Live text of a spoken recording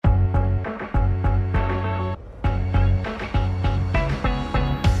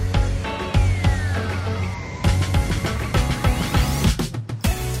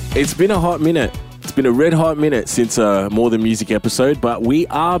It's been a hot minute. It's been a red hot minute since a More Than Music episode, but we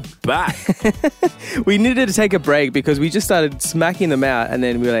are back. We needed to take a break because we just started smacking them out, and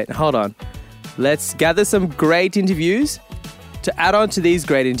then we were like, hold on. Let's gather some great interviews to add on to these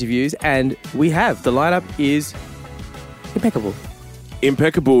great interviews, and we have. The lineup is impeccable.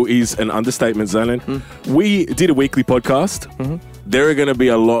 Impeccable is an understatement, Zanin. We did a weekly podcast. There are going to be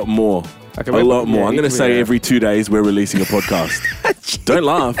a lot more. Okay, a lot more. I'm going to say every 2 days we're releasing a podcast. Don't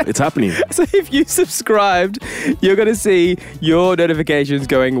laugh. It's happening. So if you subscribed, you're going to see your notifications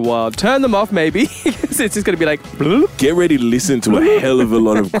going wild. Turn them off maybe. It's just going to be like... bloop. Get ready to listen to a hell of a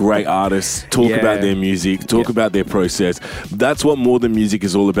lot of great artists talk about their music, talk about their process. That's what More Than Music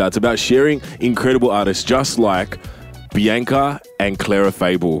is all about. It's about sharing incredible artists just like Bianca and Clara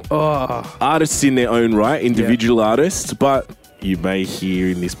Fable. Artists in their own right, individual artists, but... you may hear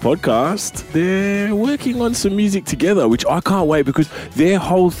in this podcast, they're working on some music together, which I can't wait because their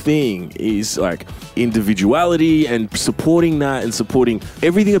whole thing is like individuality and supporting that and supporting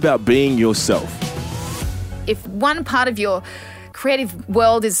everything about being yourself. If one part of your creative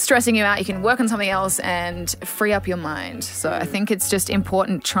world is stressing you out, you can work on something else and free up your mind. So I think it's just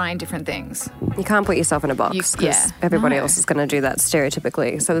important trying different things. You can't put yourself in a box because everybody else is going to do that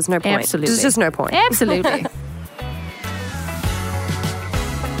stereotypically. So there's no point. Absolutely. There's just no point. Absolutely.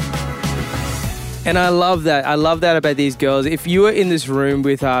 And I love that. I love that about these girls. If you were in this room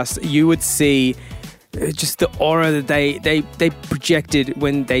with us, you would see just the aura that they projected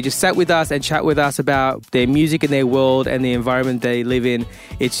when they just sat with us and chat with us about their music and their world and the environment they live in.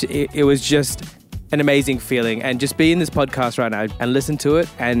 It was just an amazing feeling. And just be in this podcast right now and listen to it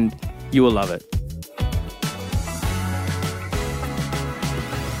and you will love it.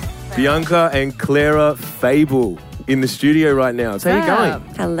 Bianca and Clara Fable in the studio right now. So how are you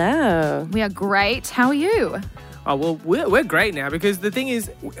going? Hello. We are great. How are you? Oh, well, we're great now because the thing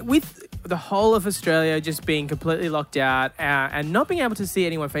is, with the whole of Australia just being completely locked out and not being able to see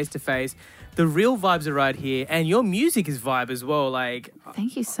anyone face to face, the real vibes are right here, and your music is vibe as well. Like,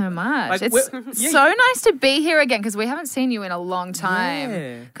 thank you so much. Like, it's so nice to be here again because we haven't seen you in a long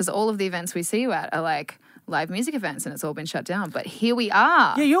time. Because all of the events we see you at are like live music events and it's all been shut down. But here we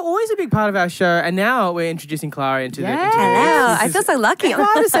are. Yeah, you're always a big part of our show, and now we're introducing Clara into the Hello. I feel so lucky.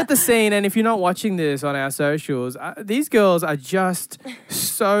 Try to set the scene, and if you're not watching this on our socials, these girls are just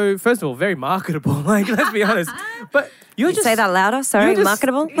so, first of all, very marketable. Like, let's be honest. But you say that louder. Sorry,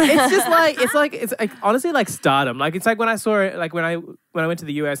 marketable. It's like honestly like stardom. Like it's like when I saw it, like when I went to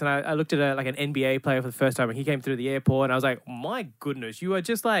the US and I looked at an NBA player for the first time, and he came through the airport, and I was like, my goodness, you are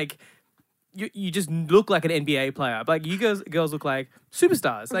just like. You just look like an NBA player. Like you girls look like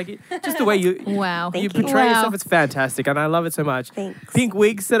superstars. Like just the way you portray yourself, it's fantastic, and I love it so much. Thanks. Pink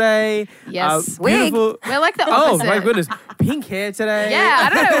wigs today. Yes, beautiful. We're like the opposite. Oh my goodness, pink hair today. Yeah, I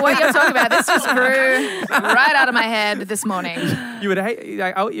don't know what you're talking about. This just grew right out of my head this morning. You would hate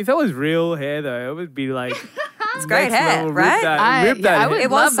if it was real hair though. It would be like it's great hair, right? Rip that. It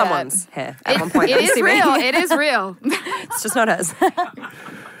was someone's hair at one point. It is real. It is real. It's just not hers.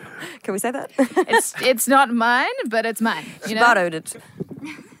 Can we say that? It's not mine, but it's mine. You know? Borrowed it.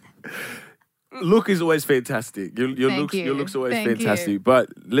 Look is always fantastic. Your look's always Thank fantastic. you. But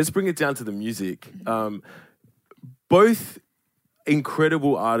let's bring it down to the music. Both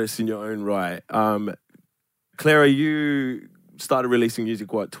incredible artists in your own right. Clara, you started releasing music,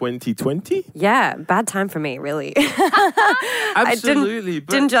 2020? Yeah, bad time for me, really. Absolutely. I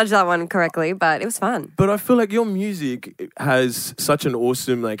didn't judge that one correctly, but it was fun. But I feel like your music has such an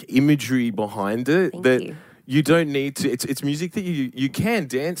awesome imagery behind it. Thank you. You don't need to. It's music that you can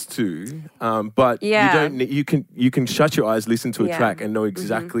dance to, but you don't. You can shut your eyes, listen to a track, and know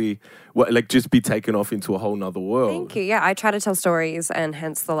exactly what. Like just be taken off into a whole nother world. Thank you. Yeah, I try to tell stories, and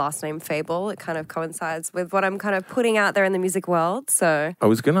hence the last name Fable. It kind of coincides with what I'm kind of putting out there in the music world. So I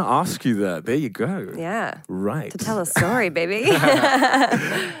was going to ask you that. There you go. Yeah. Right. To tell a story, baby.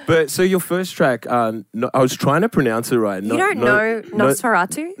 But so your first track, I was trying to pronounce it right. You don't know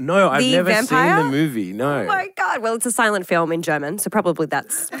Nosferatu? No, I've never vampire? seen the movie. No. Oh my God. Well, it's a silent film in German, so probably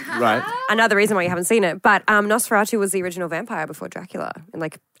that's right. Another reason why you haven't seen it. But Nosferatu was the original vampire before Dracula in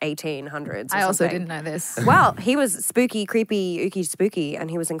 1800s. I also didn't know this. Well, he was spooky, creepy, ooky spooky, and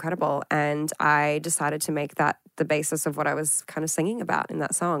he was incredible. And I decided to make that the basis of what I was kind of singing about in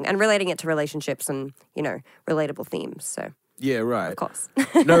that song and relating it to relationships and, relatable themes. So. Yeah, right. Of course.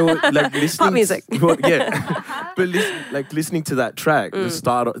 No, like listening. Pop music. Yeah, but listening to that track, the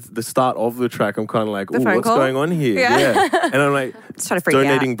start of the track, I'm kind of like, ooh, what's call? going on here? Yeah. And I'm like, it's trying to freak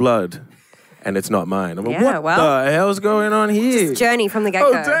donating you out. blood. and it's not mine. I'm like, Yeah, what well, the hell's going on here? Just journey from the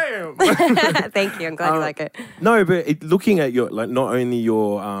get-go. Oh, damn. Thank you. I'm glad you like it. No, but looking at your, like, not only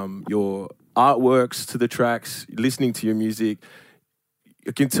your artworks to the tracks, listening to your music,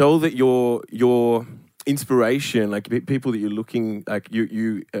 you can tell that your inspiration, like people that you're looking, like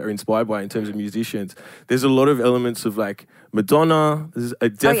you are inspired by in terms of musicians. There's a lot of elements of like Madonna. There's a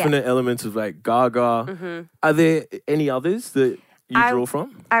definite element of like Gaga. Mm-hmm. Are there any others that you draw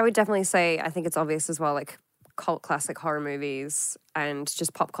from? I would definitely say, I think it's obvious as well, like cult classic horror movies and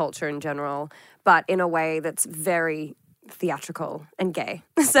just pop culture in general, but in a way that's very theatrical and gay.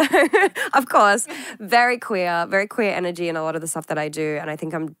 So, of course, very queer energy in a lot of the stuff that I do. And I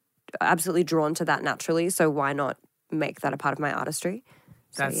think I'm absolutely drawn to that naturally. So why not make that a part of my artistry?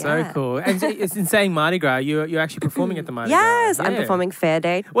 That's so cool. And it's in saying Mardi Gras, you're actually performing at the Mardi Gras. Yes, I'm performing Fair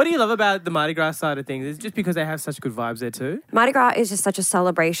Day. What do you love about the Mardi Gras side of things? Is it just because they have such good vibes there too? Mardi Gras is just such a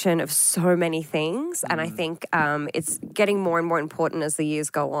celebration of so many things. And I think it's getting more and more important as the years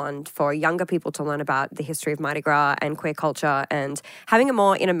go on for younger people to learn about the history of Mardi Gras and queer culture and having it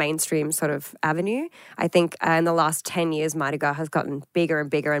more in a mainstream sort of avenue. I think in the last 10 years, Mardi Gras has gotten bigger and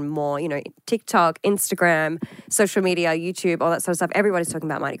bigger and more, TikTok, Instagram, social media, YouTube, all that sort of stuff. Everybody's talking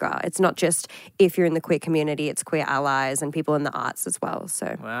about Mardi Gras. It's not just if you're in the queer community, it's queer allies and people in the arts as well.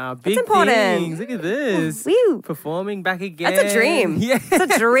 So wow, big important things. Look at this. Woo. Performing back again. That's a dream. Yeah.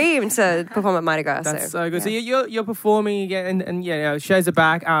 It's a dream to perform at Mardi Gras. That's so good. Yeah. So you're performing again and shows are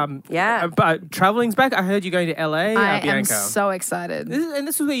back. But traveling's back. I heard you're going to LA, I am Bianca. so excited.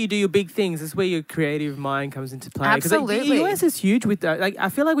 This is where you do your big things. This is where your creative mind comes into play. 'Cause, Absolutely. the US is huge with that. Like, I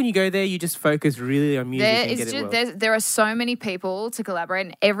feel like when you go there, you just focus really on music and get it well. There are so many people to collaborate,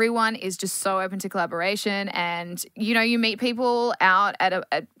 and everyone is just so open to collaboration. And you meet people out at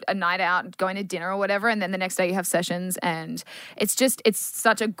a night out, going to dinner or whatever, and then the next day you have sessions, and it's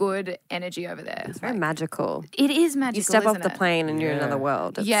such a good energy over there. It's very magical. It is magical. You step off isn't the it? plane and you're in another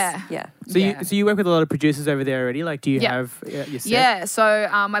world. Yeah. So you work with a lot of producers over there already? Like, do you have your set? Yeah, so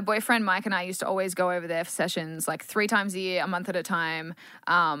my boyfriend Mike and I used to always go over there for sessions like 3 times a year, a month at a time.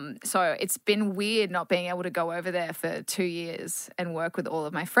 So it's been weird not being able to go over there for 2 years and work with all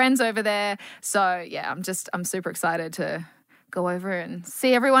of my friends over there. So yeah, I'm super excited to go over and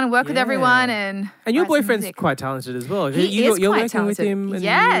see everyone and work with everyone. And your write some boyfriend's music. quite talented as well. You're you're quite working talented. with him.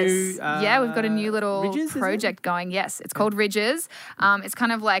 Yes. We've got a new little Ridges, project going. Yes, it's called Ridges. It's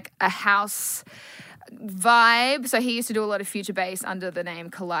kind of like a house vibe. So he used to do a lot of future bass under the name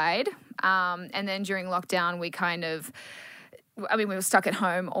Collide. And then during lockdown, we were stuck at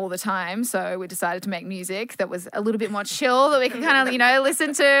home all the time, so we decided to make music that was a little bit more chill that we could kind of,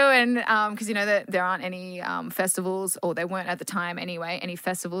 listen to, and because that there aren't any festivals, or there weren't at the time anyway, any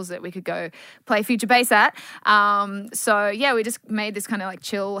festivals that we could go play future bass at. So yeah, we just made this kind of like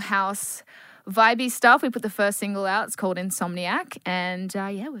chill house vibey stuff. We put the first single out. It's called Insomniac, and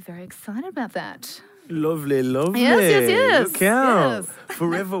we're very excited about that. Lovely. Yes. Look out. Yes.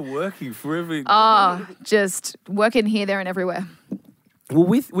 Forever working, forever. Oh, just working here, there, and everywhere. Well,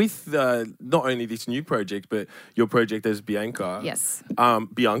 with not only this new project, but your project as Bianca. Yes.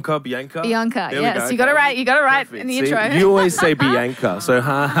 Bianca. Bianca, There we yes. go. You got it right. You got it right Perfect. in the See, intro. You always say Bianca, so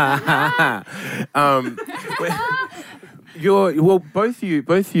ha ha ha ha. Both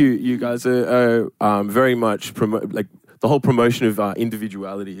you guys are very much the whole promotion of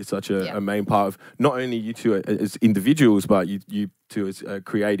individuality is such a main part of not only you two as individuals, but you two as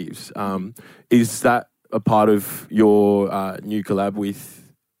creatives. Is that a part of your new collab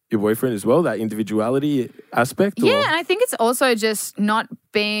with your boyfriend as well, that individuality aspect? Yeah, and I think it's also just not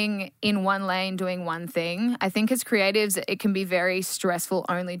being in one lane doing one thing. I think as creatives, it can be very stressful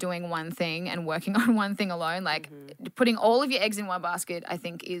only doing one thing and working on one thing alone. Like putting all of your eggs in one basket, I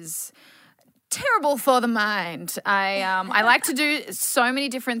think is terrible for the mind. I like to do so many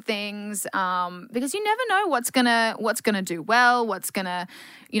different things because you never know what's gonna do well, what's gonna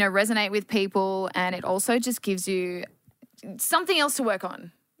resonate with people, and it also just gives you something else to work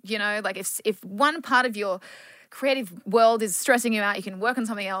on. Like if one part of your creative world is stressing you out, you can work on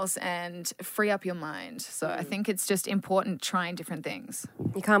something else and free up your mind. So I think it's just important trying different things.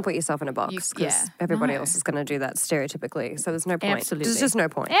 You can't put yourself in a box because everybody else is going to do that stereotypically. So there's no point. Absolutely. There's just no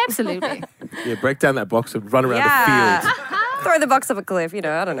point. Absolutely. Yeah, break down that box and run around the field. Throw the box off a cliff,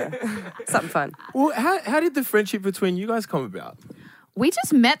 I don't know. Something fun. Well, how did the friendship between you guys come about? We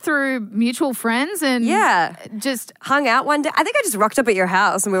just met through mutual friends and just hung out one day. I think I just rocked up at your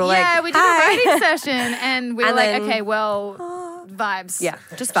house and we were like, we did a writing session and we were And like, then- okay, well, vibes. Yeah,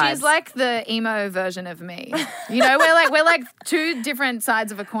 just vibes. She's like the emo version of me. You know, we're like two different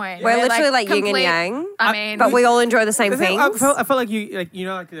sides of a coin. We're literally like yin and complete- yang. I mean, But we all enjoy the same The thing, things. I felt like you, like you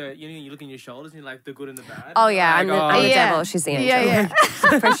know, like you look in your shoulders and you're like the good and the bad. Oh yeah, Like, I'm the Yeah. devil. She's the angel. yeah.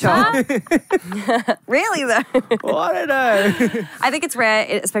 For sure. Really though. Oh, I don't know. I think it's rare,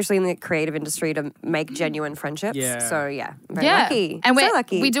 especially in the creative industry, to make genuine friendships. Yeah. So yeah, I'm very Yeah. lucky. And so we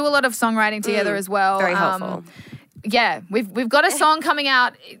lucky. we do a lot of songwriting together as well. Very helpful. Yeah, we've got a song coming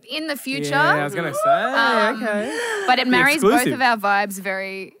out in the future. Yeah, I was gonna say. Okay. But it marries both exclusive. of our vibes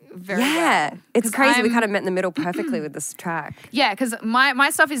very, very Yeah, well. it's 'Cause crazy. We I'm- kind of met in the middle perfectly with this track. Yeah, because my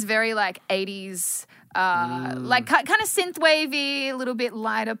stuff is very like 80s, like kind of synth wavy, a little bit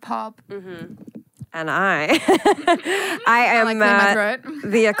lighter pop. And I am like clear my throat.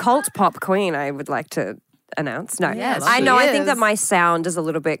 the occult pop queen, I would like to announce. No, Yes, I she know. I think is. that my sound is a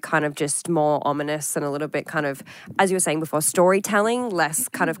little bit kind of just more ominous and a little bit kind of, as you were saying before, storytelling, less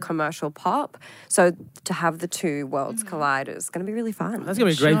kind of commercial pop. So to have the two worlds collide is going to be really fun. That's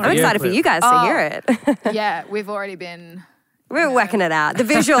gonna be a great. Sure. I'm video excited for clip. you guys to hear it. Yeah, we've already been. We're working it out. The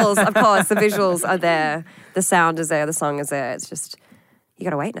visuals, of course, the visuals are there. The sound is there. The song is there. It's just, you got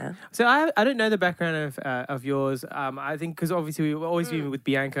to wait now. So I don't know the background of yours. I think because obviously we've always been with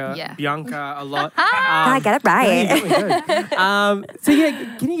Bianca a lot. I get it right. So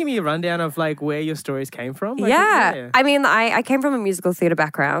yeah, can you give me a rundown of like where your stories came from? Like, Yeah. I mean, I came from a musical theatre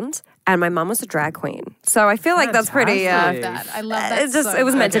background and my mum was a drag queen. So I feel like that's pretty... I Fantastic. love that. I love that. It's just, so it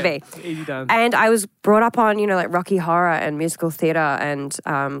was meant much. to be. Easy done. And I was brought up on, like Rocky Horror and musical theatre and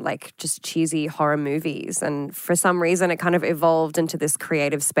like just cheesy horror movies. And for some reason, it kind of evolved into this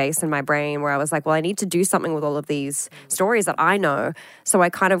creative space in my brain where I was like, well, I need to do something with all of these stories that I know. So I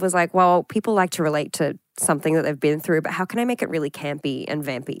kind of was like, well, people like to relate to something that they've been through, but how can I make it really campy and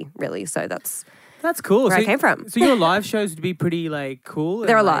vampy, really? So that's cool. where I came from. So your live shows would be pretty like cool.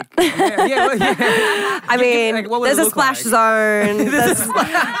 They're a lot. I mean, like, what would there's it a look splash like? zone.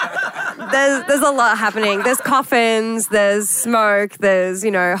 There's a lot happening. There's coffins. There's smoke. There's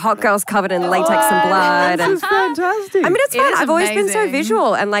hot girls covered in latex and blood. This And is fantastic. I mean, it's It fun. is I've always been so amazing.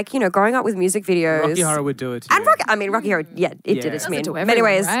 visual and like growing up with music videos. Rocky Horror would do it. And Rocky Horror, yeah, it Yeah. did it to me in Does it to many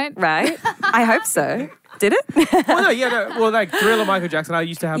everyone, ways, right? I hope so. Did it? Well, like Thriller, Michael Jackson. I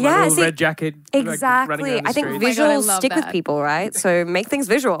used to have my Yeah, little see, red jacket. like, running Exactly. around the I think streets. my God, I visuals love stick with that. people, right? So make things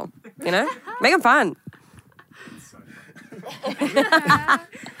visual, Make them fun.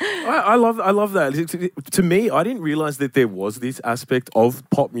 I love that. To me, I didn't realize that there was this aspect of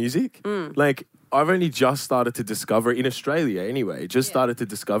pop music. Like, I've only just started to discover it in Australia anyway, started to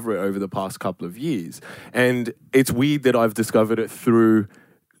discover it over the past couple of years. And it's weird that I've discovered it through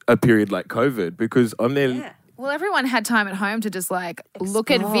a period like COVID because I'm there. Well, everyone had time at home to just like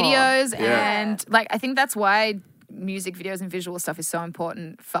look at Explore. videos Yeah. and like I think that's why music videos and visual stuff is so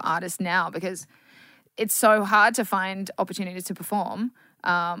important for artists now because it's so hard to find opportunities to perform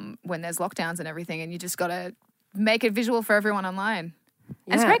when there's lockdowns and everything, and you just got to make it visual for everyone online.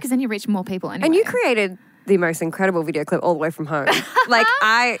 And it's Yeah. great because then you reach more people anyway. And you created the most incredible video clip all the way from home. Like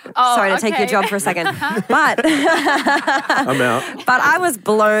sorry to take your okay. job for a second, but I'm out. but I was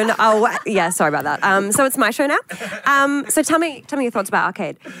blown. Oh yeah, sorry about that. So it's my show now. So tell me your thoughts about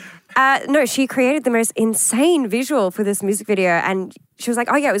Arcade. No, she created the most insane visual for this music video, and she was like,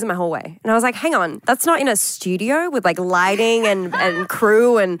 "Oh yeah, it was in my hallway." And I was like, "Hang on, that's not in a studio with like lighting and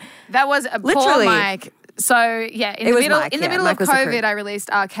crew and." That was a Literally. poor Mike. So yeah, in It the was middle Mike, in the yeah. middle Mike of was the crew. COVID, I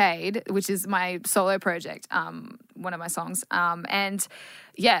released Arcade, which is my solo project, one of my songs. And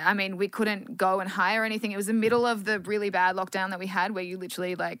yeah, I mean, we couldn't go and hire anything. It was the middle of the really bad lockdown that we had, where you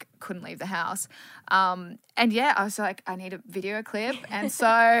literally like couldn't leave the house. And yeah, I was like, I need a video clip, and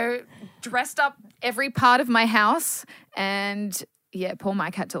so dressed up every part of my house and. Yeah, Paul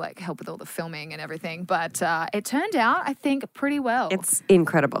Mike had to like help with all the filming and everything, but it turned out, I think, pretty well. It's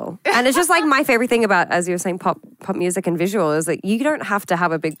incredible. And it's just like my favorite thing about, as you were saying, pop music and visual is that you don't have to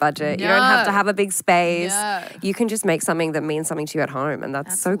have a big budget. You don't have to No. have a big space. No. You can just make something that means something to you at home. And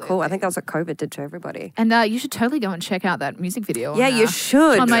that's so cool. I think that's what COVID did to everybody. And you should totally go and check out that music video. Yeah, on, you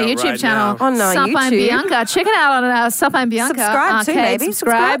should. On my Yeah, YouTube right channel. now. On Suppa and YouTube. Bianca. Check it out on Suppa and Bianca. Subscribe too, Arcade. baby.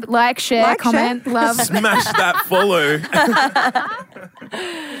 Subscribe, like, share, Like, comment, love. Smash that follow.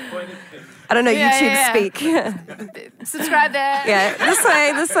 I don't know, Yeah, YouTube yeah, speak. Subscribe there. Yeah, this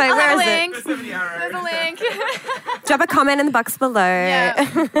way. I'll Where have is a it? link. There's a link. Drop a comment in the box below. Yeah.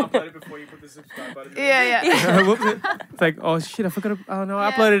 Upload it before you put the subscribe button. Yeah. It's like, oh shit, I forgot. Oh no, I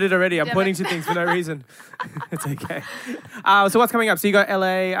Yeah. uploaded it already. I'm Yeah, pointing to things for no reason. It's okay. So what's coming up? So you got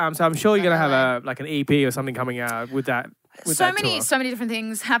LA. So I'm sure you're gonna have an EP or something coming out with that. With So that many, tour. so many different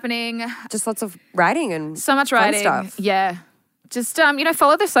things happening. Just lots of writing and So much fun writing. stuff. Yeah. just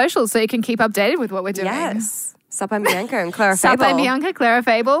follow the socials so you can keep updated with what we're doing. Yes. Sup, I'm Bianca and Clara Sup, Fable. I'm Bianca, Clara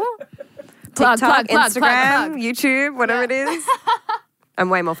Fable. Plug, TikTok, plug, plug, Instagram, plug, plug. YouTube, whatever it is. I'm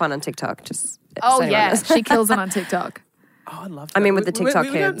way more fun on TikTok. Just Oh, so anyone yeah. knows. She kills it on TikTok. Oh, I love that. I mean, with the TikTok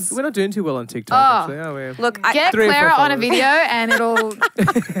we're kids. We're not doing too well on TikTok, Oh. actually, are we? Look, Get 3 or 4 Clara on a followers. video and it'll...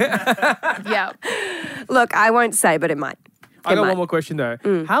 yeah. look, I won't say, but it might. I got might. one more question, though.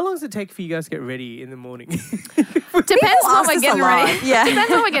 How long does it take for you guys to get ready in the morning? Depends what ask we're us getting a lot. ready. Yeah. Depends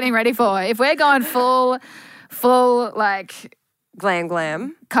what we're getting ready for. If we're going full like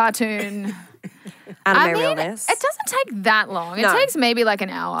Glam. cartoon... Anime realness. it doesn't take that long. It No. takes maybe like an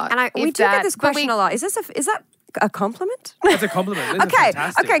hour. And we if do get that. this But question a lot. Is that a compliment? That's a compliment. This is Okay,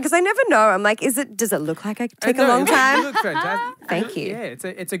 fantastic. okay, because I never know. I'm like, does it look like I take a No, long You time? look fantastic. Thank you. Yeah,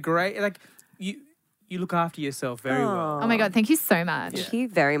 it's a great, like, you look after yourself very well. Oh my God, thank you so much. Thank you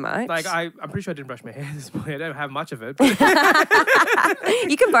very much. Like, I'm pretty sure I didn't brush my hair this morning. I don't have much of it. But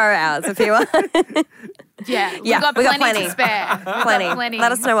You can borrow ours if you want. Yeah, Yeah, we got we got plenty plenty. to spare. Plenty.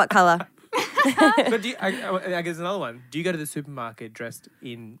 Let us know what color. But I guess another one. Do you go to the supermarket dressed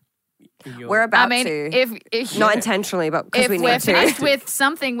in your... We're about I mean, to. if Not intentionally, but because if we we're need to. finished with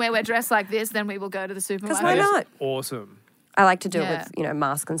something where we're dressed like this, then we will go to the supermarket. why That is not? Awesome. I like to do Yeah. it with,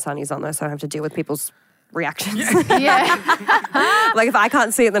 mask and sunnies on though, so I don't have to deal with people's reactions. Yeah, Like if I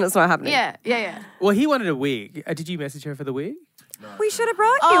can't see it, then it's not happening. yeah. Well, he wanted a wig. Did you message her for the wig? We should have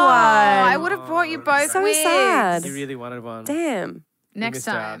brought you Oh, one. I would have brought you both So wigs. sad. You really wanted one. Damn. You Next missed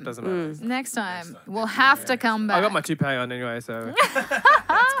out. time. Doesn't matter. Next time. We'll have to come back. I got my toupee on anyway, so...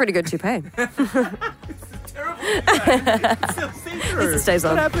 It's pretty good toupee. It stays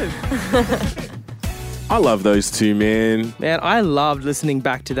on. What happened? I love those two, man. Man, I loved listening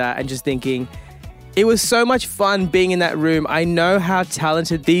back to that and just thinking, it was so much fun being in that room. I know how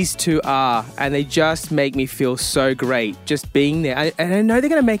talented these two are, and they just make me feel so great just being there. And I know they're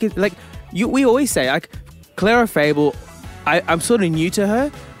going to make it, like, we always say, like, Clara Fable, I'm sort of new to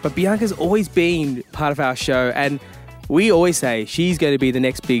her, but Bianca's always been part of our show, and we always say she's going to be the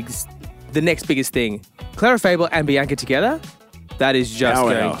next biggest thing. Clara Fable and Bianca together, that is just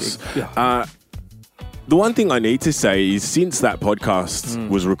Powerhouse. going. The one thing I need to say is since that podcast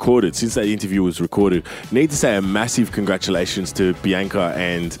was recorded, since that interview was recorded, I need to say a massive congratulations to Bianca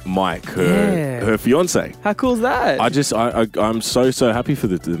and Mike, her fiance. How cool is that? I'm so happy for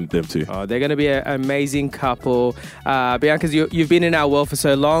them two. Oh, they're going to be an amazing couple. Bianca, you've been in our world for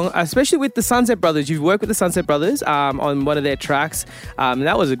so long, especially with the Sunset Brothers. You've worked with the Sunset Brothers on one of their tracks. And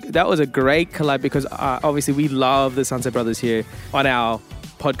that was a great collab because obviously we love the Sunset Brothers here on our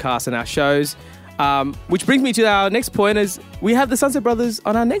podcast and our shows. Which brings me to our next point is we have the Sunset Brothers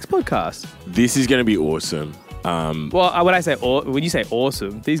on our next podcast. This is going to be awesome. Well, when you say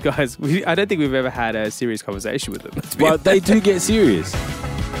awesome, these guys, I don't think we've ever had a serious conversation with them. Well, they do get serious.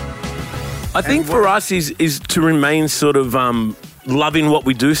 I think for us is to remain sort of loving what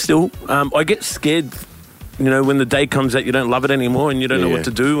we do still. I get scared, when the day comes that you don't love it anymore and you don't know what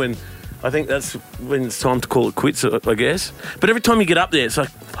to do. And I think that's when it's time to call it quits, I guess. But every time you get up there, it's like,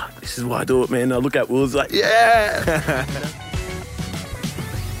 fuck, this is why I do it, man. I look at Will, it's like, yeah.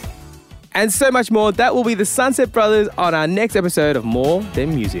 And so much more. That will be the Sunset Brothers on our next episode of More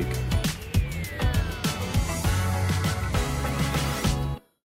Than Music.